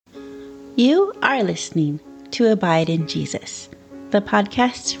You are listening to Abide in Jesus, the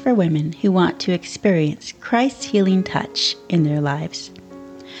podcast for women who want to experience Christ's healing touch in their lives.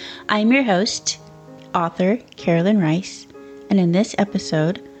 I'm your host, author Carolyn Rice, and in this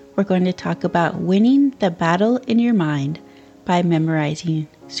episode, we're going to talk about winning the battle in your mind by memorizing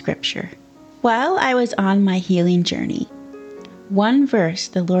Scripture. While I was on my healing journey, one verse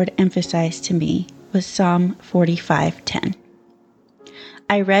the Lord emphasized to me was Psalm 45:10.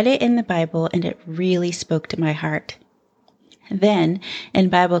 I read it in the Bible and it really spoke to my heart. Then, in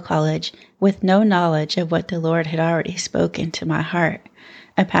Bible college, with no knowledge of what the Lord had already spoken to my heart,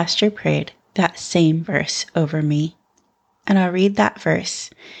 a pastor prayed that same verse over me. And I'll read that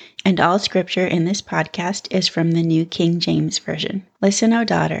verse. And all scripture in this podcast is from the New King James Version. Listen, O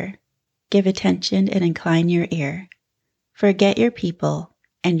daughter, give attention and incline your ear. Forget your people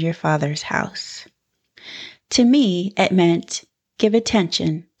and your father's house. To me, it meant give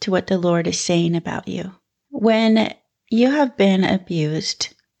attention to what the Lord is saying about you. When you have been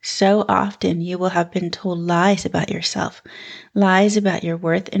abused, so often you will have been told lies about yourself, lies about your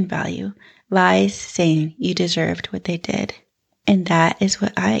worth and value, lies saying you deserved what they did. And that is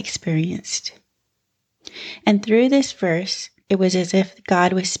what I experienced. And through this verse, it was as if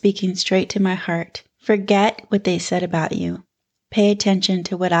God was speaking straight to my heart. Forget what they said about you. Pay attention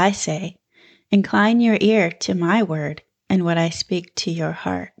to what I say. Incline your ear to my word and what I speak to your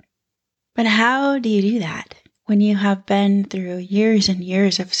heart. But how do you do that when you have been through years and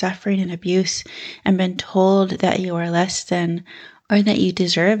years of suffering and abuse and been told that you are less than or that you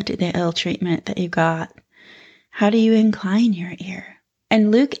deserved the ill treatment that you got? How do you incline your ear?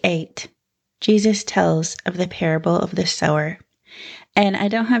 In Luke 8, Jesus tells of the parable of the sower. And I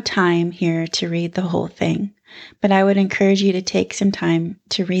don't have time here to read the whole thing, but I would encourage you to take some time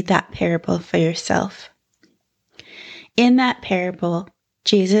to read that parable for yourself. In that parable,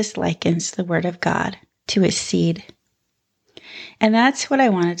 Jesus likens the Word of God to a seed. And that's what I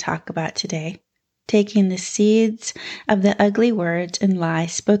want to talk about today. Taking the seeds of the ugly words and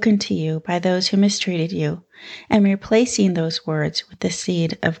lies spoken to you by those who mistreated you and replacing those words with the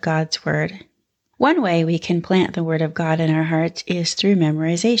seed of God's Word. One way we can plant the Word of God in our hearts is through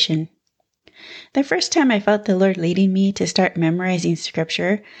memorization. The first time I felt the Lord leading me to start memorizing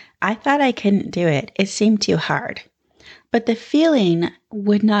Scripture, I thought I couldn't do it. It seemed too hard. But the feeling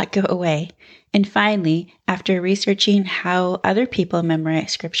would not go away. And finally, after researching how other people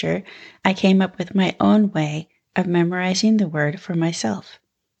memorize Scripture, I came up with my own way of memorizing the Word for myself.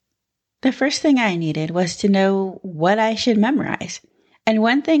 The first thing I needed was to know what I should memorize. And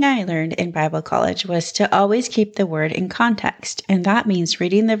one thing I learned in Bible college was to always keep the Word in context. And that means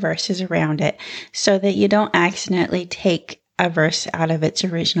reading the verses around it so that you don't accidentally take a verse out of its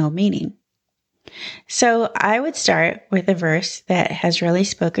original meaning. So I would start with a verse that has really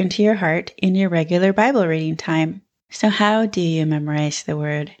spoken to your heart in your regular Bible reading time. So how do you memorize the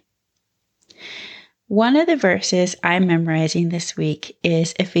Word? One of the verses I'm memorizing this week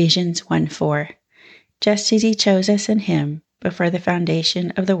is Ephesians 1:4. Just as He chose us in Him before the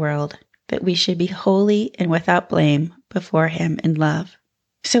foundation of the world, that we should be holy and without blame before Him in love.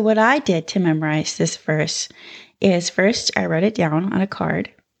 So what I did to memorize this verse is first I wrote it down on a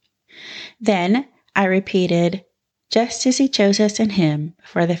card. Then I repeated, just as He chose us in Him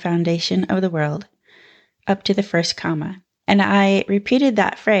before the foundation of the world, up to the first comma. And I repeated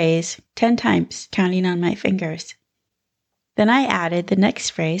that phrase 10 times, counting on my fingers. Then I added the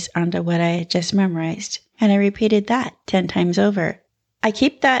next phrase onto what I had just memorized, and I repeated that 10 times over. I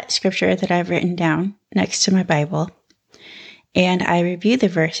keep that scripture that I've written down next to my Bible, and I review the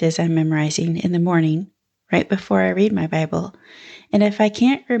verses I'm memorizing in the morning, right before I read my Bible. And if I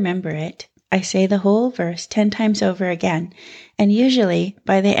can't remember it, I say the whole verse 10 times over again, and usually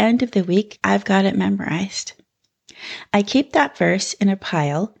by the end of the week, I've got it memorized. I keep that verse in a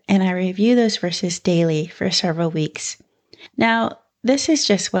pile, and I review those verses daily for several weeks. Now, this is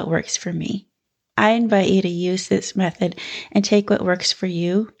just what works for me. I invite you to use this method and take what works for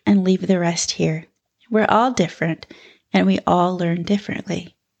you and leave the rest here. We're all different, and we all learn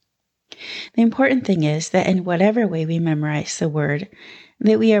differently. The important thing is that in whatever way we memorize the Word,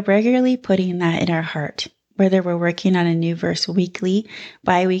 that we are regularly putting that in our heart, whether we're working on a new verse weekly,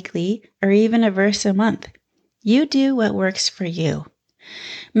 bi-weekly, or even a verse a month. You do what works for you.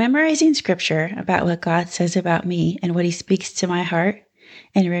 Memorizing Scripture about what God says about me and what He speaks to my heart,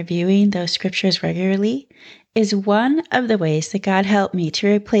 and reviewing those Scriptures regularly, is one of the ways that God helped me to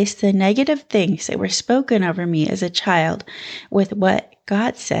replace the negative things that were spoken over me as a child with what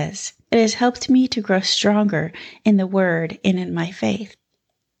God says. It has helped me to grow stronger in the Word and in my faith.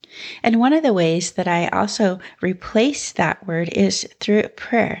 And one of the ways that I also replace that word is through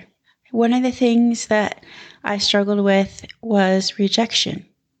prayer. One of the things that I struggled with was rejection,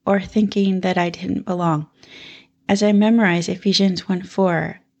 or thinking that I didn't belong. As I memorize Ephesians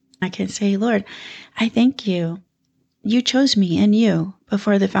 1:4, I can say, Lord, I thank you. You chose me in you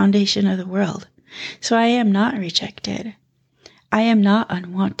before the foundation of the world. So I am not rejected. I am not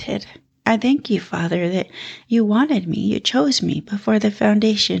unwanted. I thank you, Father, that you wanted me. You chose me before the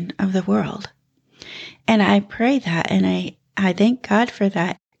foundation of the world. And I pray that, and I thank God for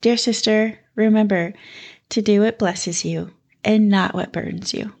that. Dear sister, remember to do what blesses you and not what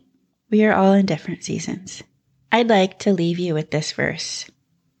burdens you. We are all in different seasons. I'd like to leave you with this verse.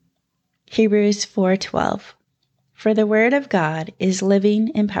 Hebrews 4:12. For the word of God is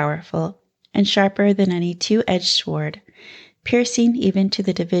living and powerful, and sharper than any two-edged sword, piercing even to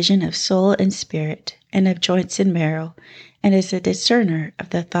the division of soul and spirit, and of joints and marrow, and is a discerner of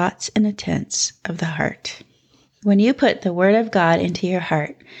the thoughts and intents of the heart. When you put the word of God into your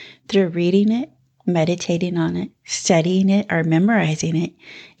heart through reading it, meditating on it, studying it, or memorizing it,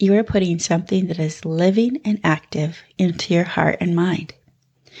 you are putting something that is living and active into your heart and mind.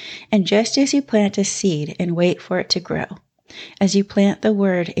 And just as you plant a seed and wait for it to grow, as you plant the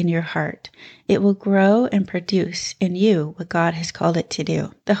word in your heart, it will grow and produce in you what God has called it to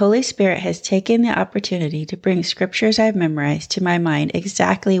do. The Holy Spirit has taken the opportunity to bring scriptures I've memorized to my mind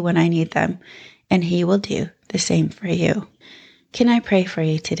exactly when I need them, and He will do the same for you. Can I pray for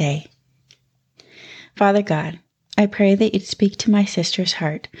you today? Father God, I pray that you'd speak to my sister's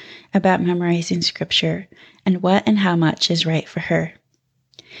heart about memorizing scripture and what and how much is right for her.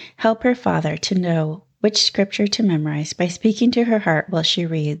 Help her, Father, to know which scripture to memorize by speaking to her heart while she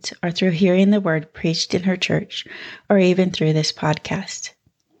reads, or through hearing the word preached in her church, or even through this podcast.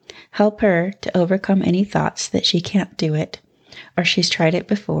 Help her to overcome any thoughts that she can't do it, or she's tried it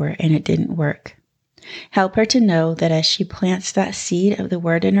before and it didn't work. Help her to know that as she plants that seed of the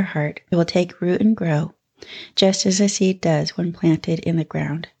word in her heart, it will take root and grow, just as a seed does when planted in the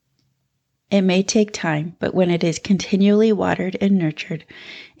ground. It may take time, but when it is continually watered and nurtured,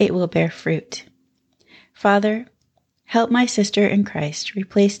 it will bear fruit. Father, help my sister in Christ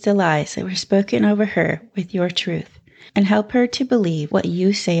replace the lies that were spoken over her with your truth, and help her to believe what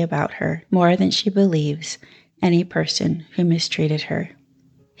you say about her more than she believes any person who mistreated her.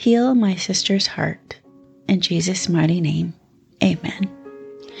 Heal my sister's heart. In Jesus' mighty name, amen.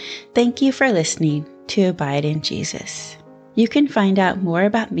 Thank you for listening to Abide in Jesus. You can find out more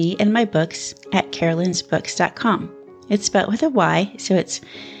about me and my books at carolinsbooks.com. It's spelled with a Y, so it's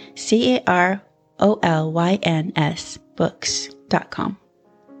CAROLYNS books.com.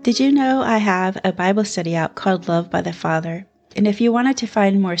 Did you know I have a Bible study out called Love by the Father? And if you wanted to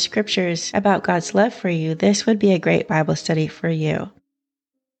find more scriptures about God's love for you, this would be a great Bible study for you.